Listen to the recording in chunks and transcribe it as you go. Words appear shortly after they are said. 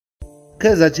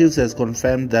Kaizer Chiefs has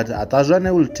confirmed that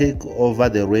Zwane will take over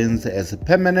the reins as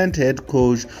permanent head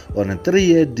coach on a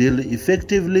 3-year deal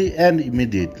effectively and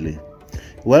immediately.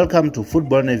 Welcome to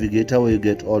Football Navigator, where you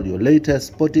get all your latest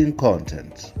sporting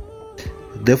content.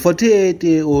 The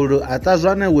 48-year-old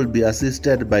Zwane will be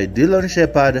assisted by Dylan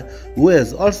Shepherd, who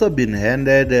has also been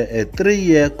handed a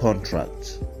 3-year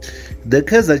contract. The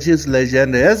Kaizer Chiefs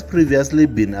legend has previously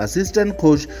been assistant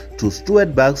coach to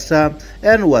Stuart Baxter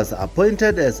and was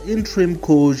appointed as interim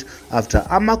coach after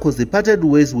Amakosi parted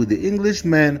ways with the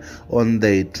Englishman on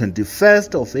the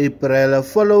 21st of April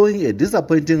following a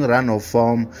disappointing run of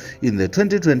form in the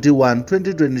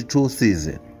 2021-2022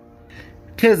 season.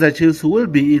 Kaizer Chiefs will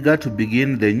be eager to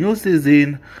begin the new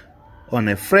season on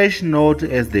a fresh note,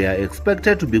 as they are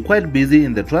expected to be quite busy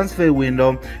in the transfer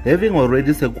window, having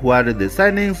already secured the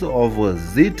signings of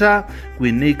Zita,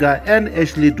 Quinica and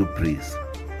Ashley Dupreez.